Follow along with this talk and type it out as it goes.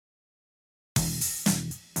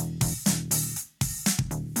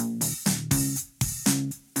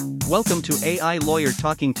Welcome to AI Lawyer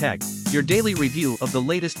Talking Tech, your daily review of the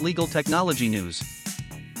latest legal technology news.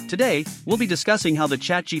 Today, we'll be discussing how the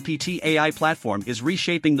ChatGPT AI platform is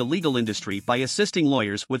reshaping the legal industry by assisting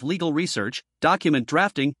lawyers with legal research, document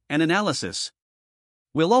drafting, and analysis.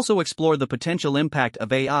 We'll also explore the potential impact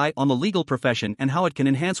of AI on the legal profession and how it can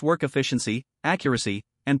enhance work efficiency, accuracy,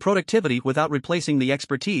 and productivity without replacing the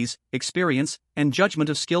expertise, experience, and judgment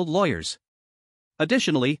of skilled lawyers.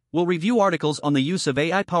 Additionally, we'll review articles on the use of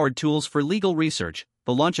AI-powered tools for legal research,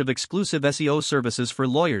 the launch of exclusive SEO services for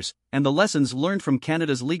lawyers, and the lessons learned from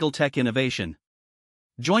Canada's legal tech innovation.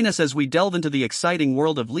 Join us as we delve into the exciting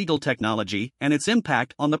world of legal technology and its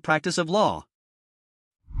impact on the practice of law.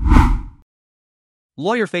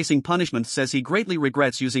 Lawyer facing punishment says he greatly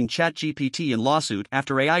regrets using ChatGPT in lawsuit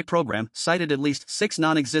after AI program cited at least 6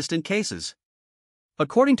 non-existent cases.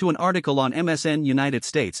 According to an article on MSN United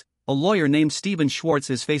States, a lawyer named Stephen Schwartz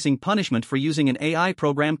is facing punishment for using an AI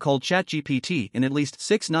program called ChatGPT in at least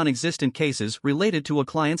 6 non-existent cases related to a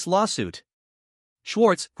client's lawsuit.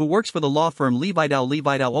 Schwartz, who works for the law firm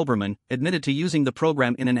Levidow-Oberman, admitted to using the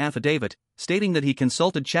program in an affidavit, stating that he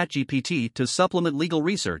consulted ChatGPT to supplement legal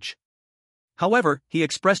research. However, he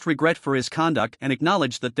expressed regret for his conduct and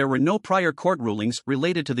acknowledged that there were no prior court rulings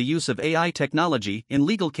related to the use of AI technology in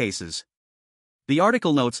legal cases. The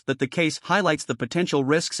article notes that the case highlights the potential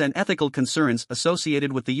risks and ethical concerns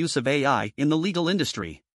associated with the use of AI in the legal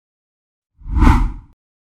industry.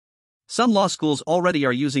 Some law schools already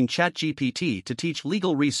are using ChatGPT to teach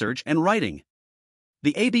legal research and writing.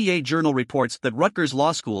 The ABA Journal reports that Rutgers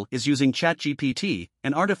Law School is using ChatGPT,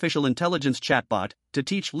 an artificial intelligence chatbot, to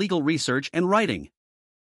teach legal research and writing.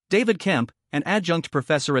 David Kemp, an adjunct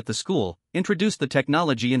professor at the school, introduced the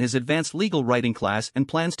technology in his advanced legal writing class and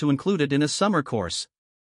plans to include it in a summer course.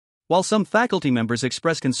 While some faculty members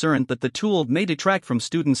express concern that the tool may detract from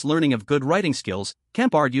students' learning of good writing skills,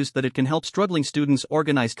 Kemp argues that it can help struggling students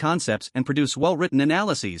organize concepts and produce well-written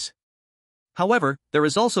analyses. However, there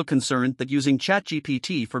is also concern that using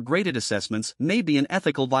ChatGPT for graded assessments may be an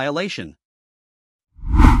ethical violation.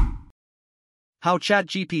 How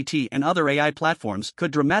ChatGPT and other AI platforms could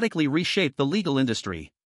dramatically reshape the legal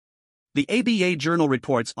industry. The ABA Journal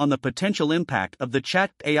reports on the potential impact of the Chat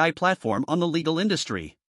AI platform on the legal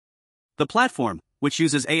industry. The platform, which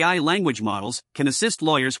uses AI language models, can assist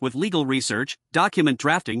lawyers with legal research, document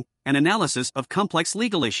drafting, and analysis of complex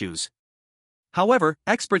legal issues. However,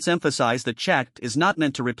 experts emphasize that Chat is not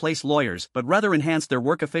meant to replace lawyers but rather enhance their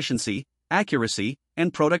work efficiency, accuracy,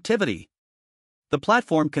 and productivity. The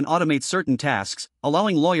platform can automate certain tasks,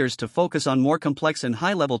 allowing lawyers to focus on more complex and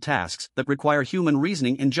high-level tasks that require human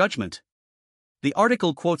reasoning and judgment. The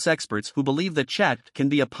article quotes experts who believe that Chat can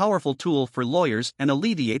be a powerful tool for lawyers and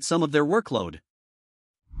alleviate some of their workload.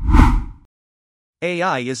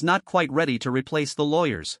 AI is not quite ready to replace the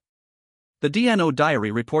lawyers. The DNO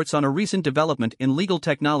Diary reports on a recent development in legal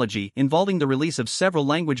technology involving the release of several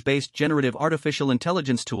language-based generative artificial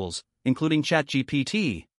intelligence tools, including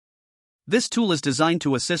ChatGPT. This tool is designed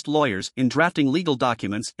to assist lawyers in drafting legal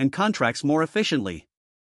documents and contracts more efficiently.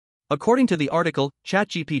 According to the article,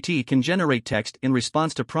 ChatGPT can generate text in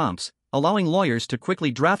response to prompts, allowing lawyers to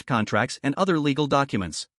quickly draft contracts and other legal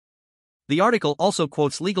documents. The article also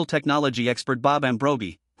quotes legal technology expert Bob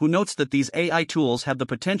Ambrogi, who notes that these AI tools have the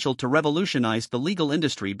potential to revolutionize the legal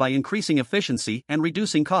industry by increasing efficiency and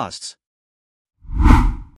reducing costs.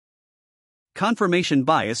 Confirmation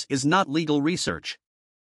bias is not legal research.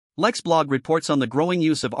 LexBlog reports on the growing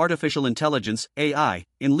use of artificial intelligence, AI,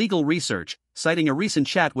 in legal research, citing a recent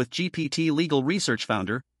chat with GPT legal research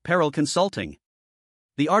founder, Peril Consulting.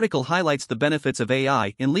 The article highlights the benefits of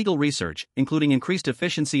AI in legal research, including increased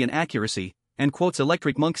efficiency and accuracy, and quotes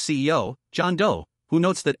Electric Monk CEO, John Doe, who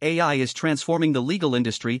notes that AI is transforming the legal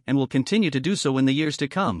industry and will continue to do so in the years to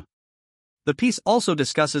come. The piece also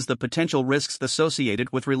discusses the potential risks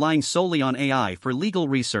associated with relying solely on AI for legal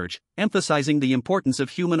research, emphasizing the importance of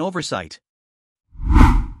human oversight.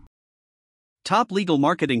 Top legal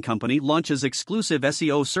marketing company launches exclusive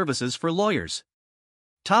SEO services for lawyers.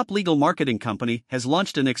 Top legal marketing company has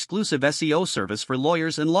launched an exclusive SEO service for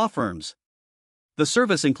lawyers and law firms. The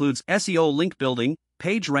service includes SEO link building,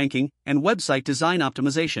 page ranking, and website design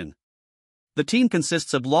optimization. The team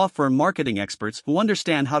consists of law firm marketing experts who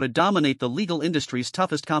understand how to dominate the legal industry's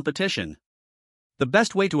toughest competition. The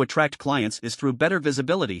best way to attract clients is through better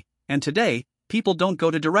visibility, and today, people don't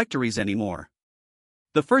go to directories anymore.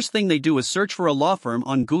 The first thing they do is search for a law firm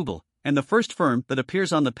on Google, and the first firm that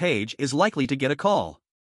appears on the page is likely to get a call.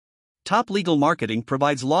 Top Legal Marketing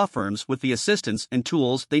provides law firms with the assistance and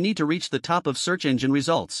tools they need to reach the top of search engine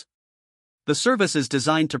results. The service is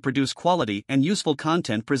designed to produce quality and useful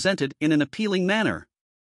content presented in an appealing manner.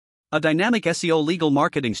 A dynamic SEO legal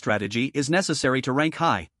marketing strategy is necessary to rank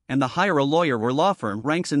high, and the higher a lawyer or law firm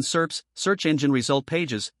ranks in SERPs, search engine result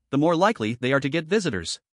pages, the more likely they are to get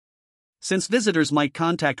visitors. Since visitors might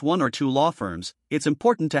contact one or two law firms, it's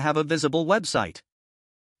important to have a visible website.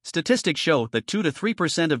 Statistics show that 2 to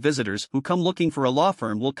 3% of visitors who come looking for a law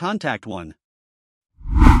firm will contact one.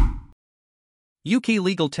 UK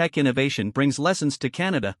legal tech innovation brings lessons to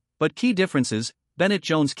Canada, but key differences, Bennett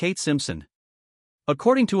Jones, Kate Simpson.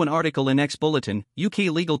 According to an article in X Bulletin, UK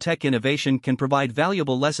legal tech innovation can provide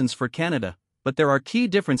valuable lessons for Canada, but there are key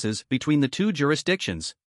differences between the two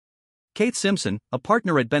jurisdictions. Kate Simpson, a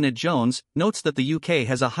partner at Bennett Jones, notes that the UK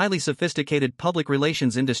has a highly sophisticated public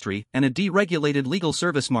relations industry and a deregulated legal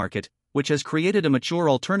service market, which has created a mature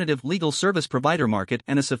alternative legal service provider market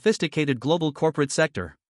and a sophisticated global corporate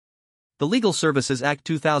sector. The Legal Services Act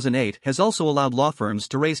 2008 has also allowed law firms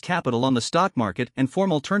to raise capital on the stock market and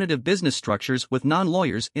form alternative business structures with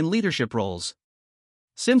non-lawyers in leadership roles.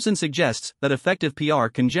 Simpson suggests that effective PR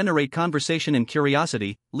can generate conversation and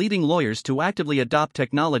curiosity, leading lawyers to actively adopt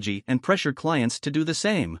technology and pressure clients to do the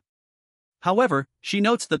same. However, she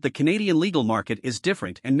notes that the Canadian legal market is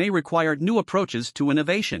different and may require new approaches to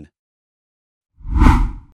innovation.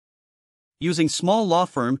 Using small law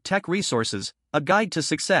firm tech resources, a guide to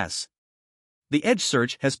success. The Edge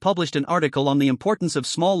Search has published an article on the importance of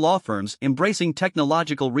small law firms embracing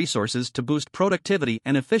technological resources to boost productivity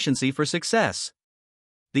and efficiency for success.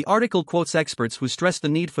 The article quotes experts who stress the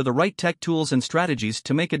need for the right tech tools and strategies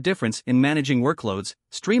to make a difference in managing workloads,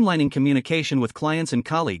 streamlining communication with clients and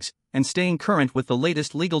colleagues, and staying current with the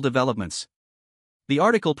latest legal developments. The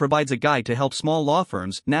article provides a guide to help small law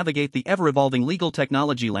firms navigate the ever-evolving legal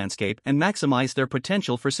technology landscape and maximize their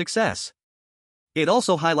potential for success. It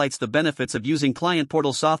also highlights the benefits of using client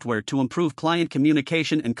portal software to improve client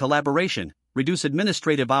communication and collaboration, reduce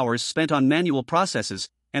administrative hours spent on manual processes,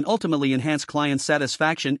 and ultimately enhance client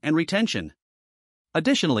satisfaction and retention.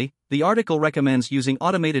 Additionally, the article recommends using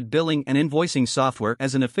automated billing and invoicing software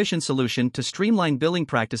as an efficient solution to streamline billing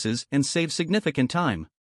practices and save significant time.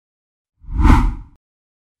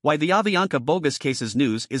 Why the Avianca bogus cases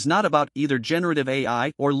news is not about either generative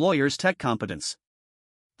AI or lawyers' tech competence.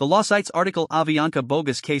 The law site's article Avianca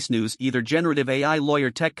bogus case news either generative AI lawyer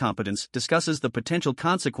tech competence discusses the potential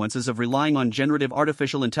consequences of relying on generative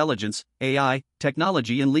artificial intelligence, AI,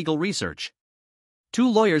 technology in legal research. Two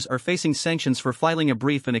lawyers are facing sanctions for filing a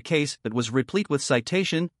brief in a case that was replete with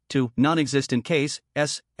citation to non-existent case,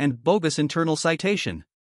 and bogus internal citation.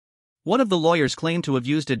 One of the lawyers claimed to have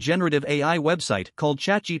used a generative AI website called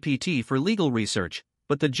ChatGPT for legal research,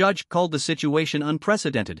 but the judge called the situation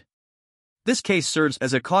unprecedented. This case serves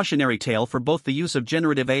as a cautionary tale for both the use of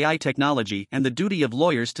generative AI technology and the duty of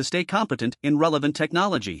lawyers to stay competent in relevant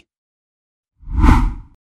technology.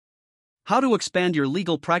 How to expand your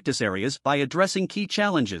legal practice areas by addressing key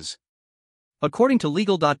challenges. According to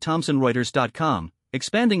legal.thomsonreuters.com,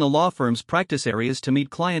 expanding a law firm's practice areas to meet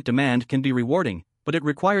client demand can be rewarding, but it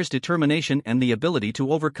requires determination and the ability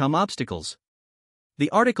to overcome obstacles. The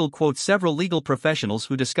article quotes several legal professionals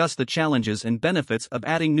who discuss the challenges and benefits of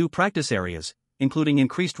adding new practice areas, including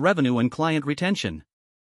increased revenue and client retention.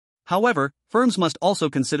 However, firms must also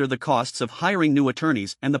consider the costs of hiring new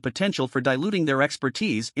attorneys and the potential for diluting their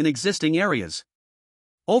expertise in existing areas.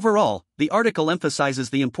 Overall, the article emphasizes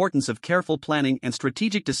the importance of careful planning and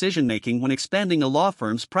strategic decision-making when expanding a law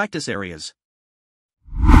firm's practice areas.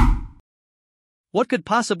 What could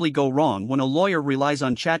possibly go wrong when a lawyer relies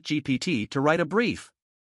on ChatGPT to write a brief?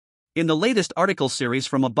 In the latest article series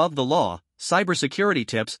from Above the Law, cybersecurity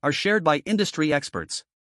tips are shared by industry experts.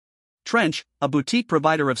 Trench, a boutique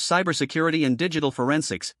provider of cybersecurity and digital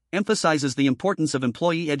forensics, emphasizes the importance of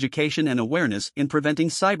employee education and awareness in preventing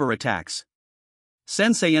cyber attacks.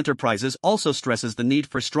 Sensei Enterprises also stresses the need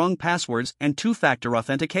for strong passwords and two-factor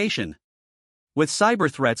authentication. With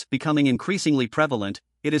cyber threats becoming increasingly prevalent,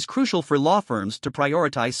 it is crucial for law firms to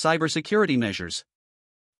prioritize cybersecurity measures.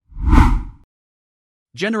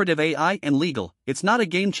 Generative AI and legal, it's not a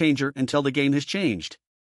game changer until the game has changed.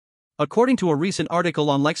 According to a recent article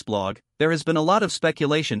on LexBlog, there has been a lot of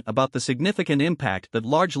speculation about the significant impact that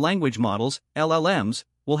large language models, LLMs,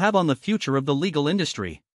 will have on the future of the legal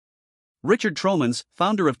industry. Richard Tromans,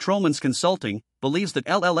 founder of Tromans Consulting, believes that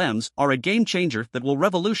LLMs are a game changer that will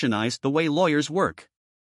revolutionize the way lawyers work.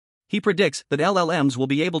 He predicts that LLMs will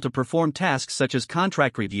be able to perform tasks such as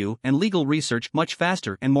contract review and legal research much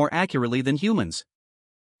faster and more accurately than humans.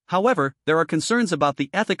 However, there are concerns about the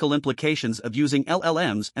ethical implications of using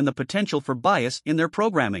LLMs and the potential for bias in their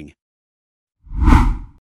programming.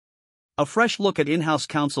 A fresh look at in-house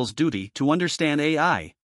counsel's duty to understand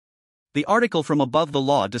AI. The article from Above the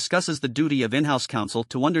Law discusses the duty of in-house counsel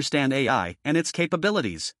to understand AI and its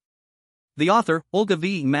capabilities. The author, Olga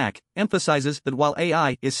V. Mack, emphasizes that while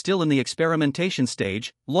AI is still in the experimentation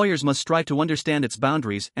stage, lawyers must strive to understand its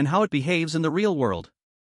boundaries and how it behaves in the real world.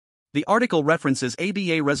 The article references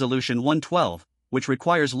ABA Resolution 112, which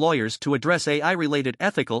requires lawyers to address AI-related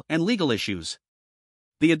ethical and legal issues.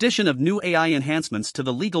 The addition of new AI enhancements to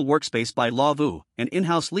the legal workspace by LawVu, an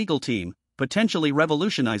in-house legal team, potentially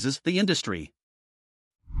revolutionizes the industry.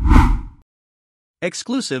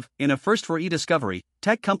 Exclusive, in a first for e-discovery,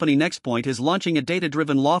 tech company NextPoint is launching a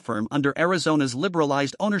data-driven law firm under Arizona's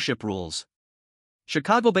liberalized ownership rules.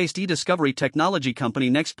 Chicago-based e-discovery technology company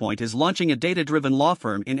NextPoint is launching a data-driven law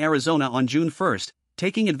firm in Arizona on June 1,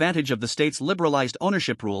 taking advantage of the state's liberalized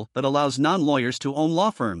ownership rule that allows non-lawyers to own law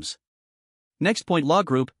firms. NextPoint Law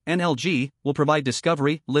Group, NLG, will provide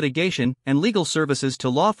discovery, litigation, and legal services to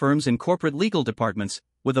law firms and corporate legal departments,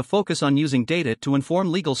 with a focus on using data to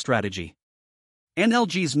inform legal strategy.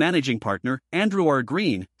 NLG's managing partner, Andrew R.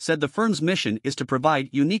 Green, said the firm's mission is to provide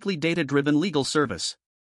uniquely data-driven legal service.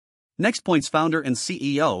 NextPoint's founder and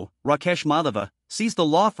CEO, Rakesh Madhava, sees the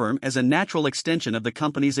law firm as a natural extension of the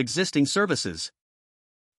company's existing services.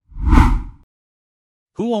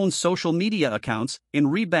 Who owns social media accounts in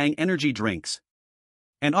Rebang Energy Drinks?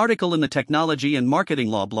 An article in the Technology and Marketing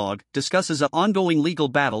Law blog discusses an ongoing legal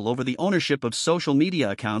battle over the ownership of social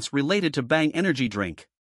media accounts related to Bang Energy Drink.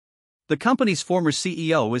 The company's former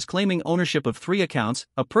CEO is claiming ownership of 3 accounts: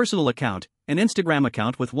 a personal account, an Instagram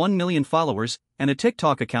account with 1 million followers, and a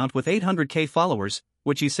TikTok account with 800K followers,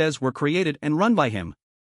 which he says were created and run by him.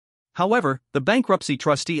 However, the bankruptcy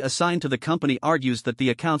trustee assigned to the company argues that the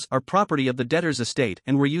accounts are property of the debtor's estate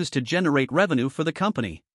and were used to generate revenue for the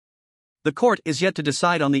company. The court is yet to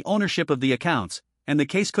decide on the ownership of the accounts, and the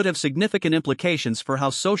case could have significant implications for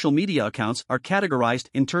how social media accounts are categorized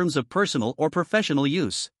in terms of personal or professional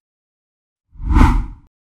use.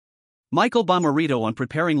 Michael Bomarito on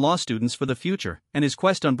preparing law students for the future and his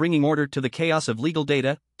quest on bringing order to the chaos of legal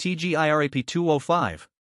data, TGIRAP 205.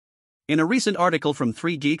 In a recent article from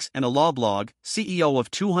 3 Geeks and a Law blog, CEO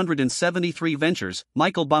of 273 Ventures,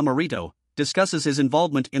 Michael Bomarito, discusses his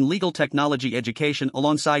involvement in legal technology education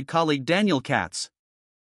alongside colleague Daniel Katz.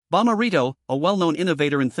 Bomarito, a well-known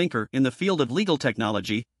innovator and thinker in the field of legal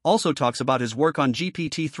technology, also talks about his work on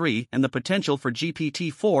GPT-3 and the potential for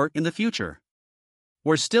GPT-4 in the future.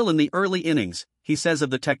 We're still in the early innings, he says of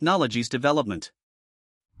the technology's development.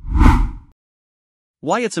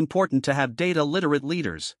 Why it's important to have data-literate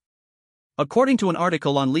leaders. According to an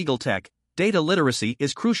article on Legal Tech, data literacy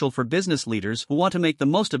is crucial for business leaders who want to make the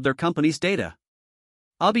most of their company's data.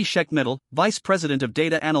 Abhi Shekhmetal, Vice President of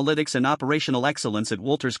Data Analytics and Operational Excellence at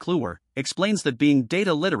Wolters Kluwer, explains that being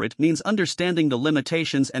data literate means understanding the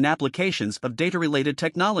limitations and applications of data-related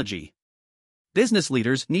technology. Business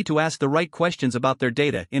leaders need to ask the right questions about their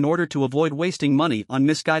data in order to avoid wasting money on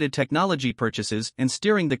misguided technology purchases and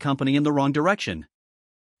steering the company in the wrong direction.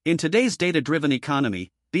 In today's data-driven economy,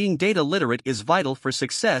 being data literate is vital for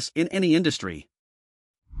success in any industry.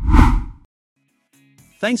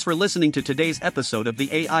 Thanks for listening to today's episode of the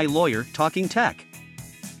AI Lawyer Talking Tech.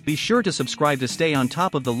 Be sure to subscribe to stay on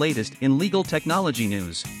top of the latest in legal technology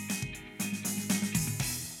news.